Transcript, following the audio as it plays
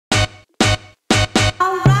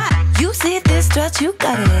Alright, you see this dress, you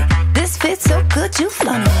got it. This fits so good, you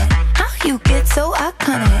flaunt it. How you get so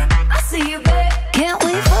iconic? I see you, babe. Can't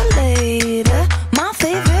wait for later. My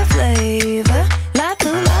favorite flavor, like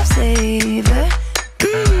blue lifesaver.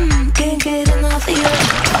 Can't get enough of you.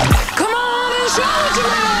 Come on and show what you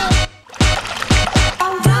know.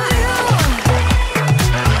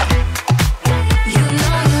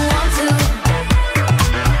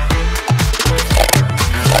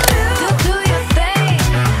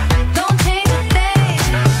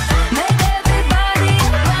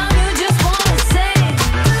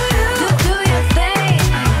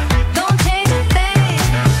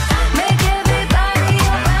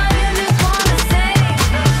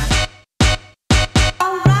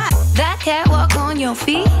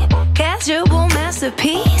 Feet, casual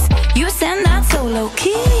masterpiece. You send that so low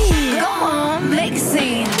key. Come on, make a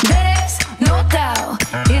scene. There's no doubt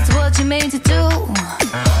it's what you're made to do.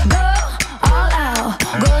 Go all out,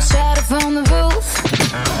 go shout it from the roof.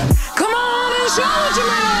 Come on and show what you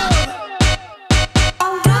know.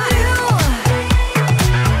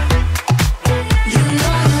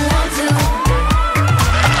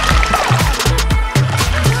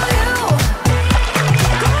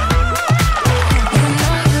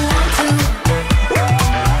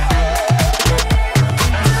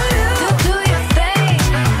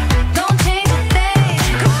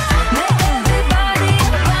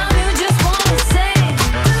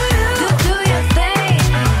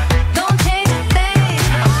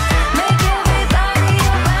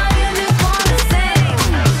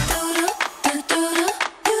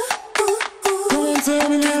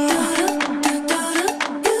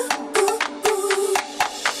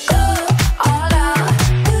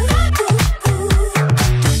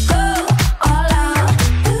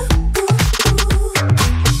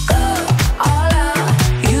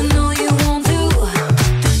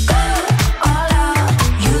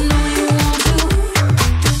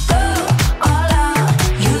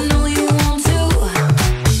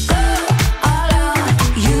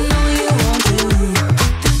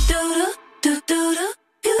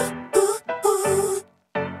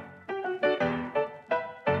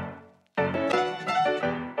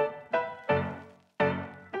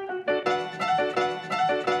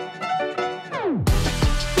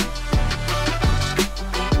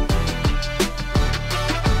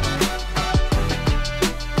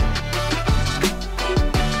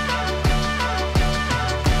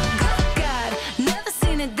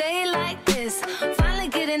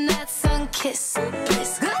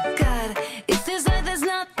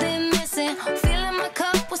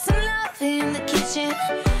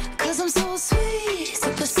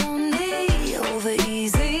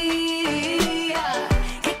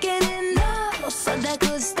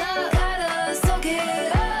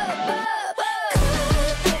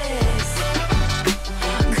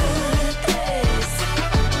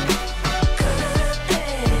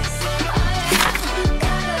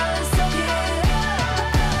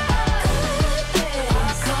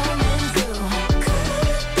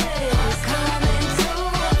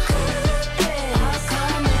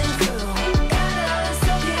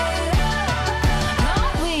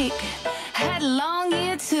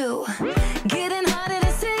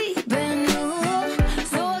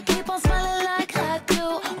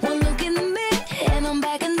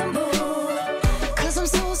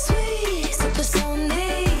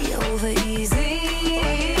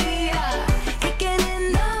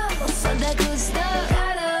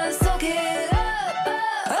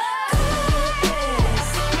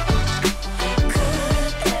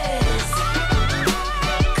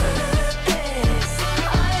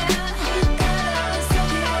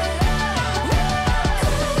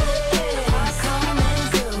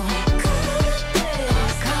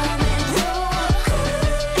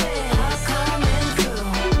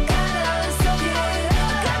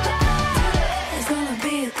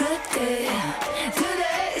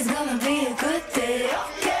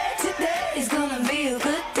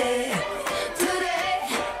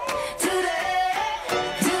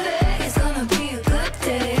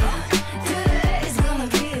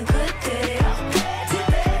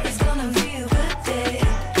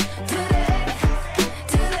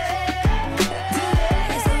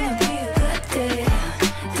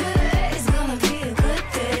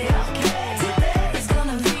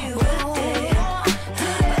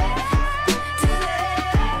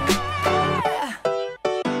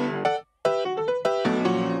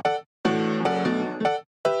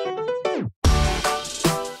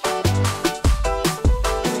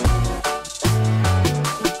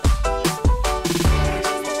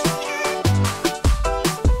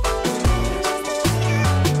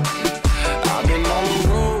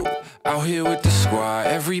 Out here with the squad,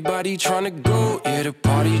 everybody tryna go. Yeah, the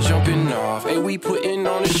party jumping off. Hey, we putting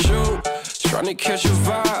on a show, tryna catch a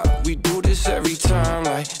vibe. We do this every time,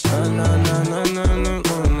 like na na na na na na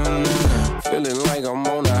na na na. Feeling like I'm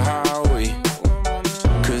on the highway,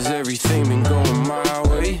 cause everything been going my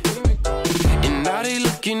way. And now they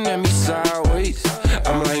looking at me sideways.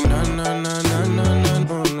 I'm like na na na na na na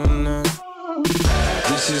na na na.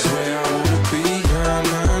 This is where I wanna be, na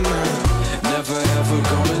na na. Never ever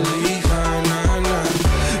gonna leave, na na na.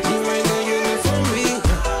 You ain't taking it from me.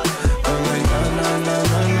 I'm like na na na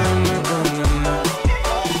na na na na na.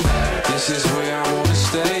 This is where I wanna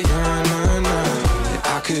stay, na na na.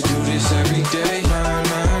 I could do this every day, na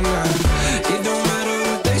na na. It don't matter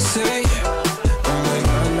what they say. I'm like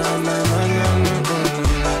na na na na na na na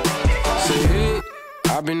na. Say hey,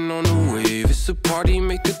 I've been on the wave. It's a party,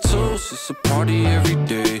 make a toast. It's a party every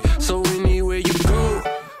day. So anywhere you go,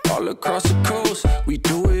 all across the coast, we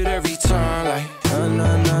do it every time. Like na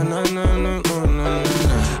na na na na na na na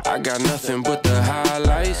na. I got nothing but the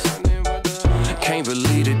highlights. Can't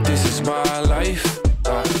believe that this is my life.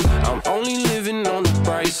 I'm only living on the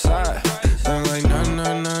bright side. I'm like na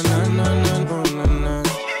na na na na na na na na.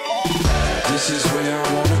 This is where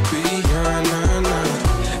I wanna be, na na na.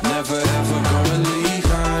 Never ever gonna leave,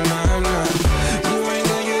 na na na. You ain't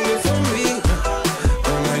taking it from me.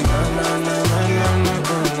 I'm like na na na na na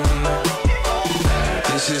na na na.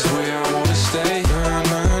 This is where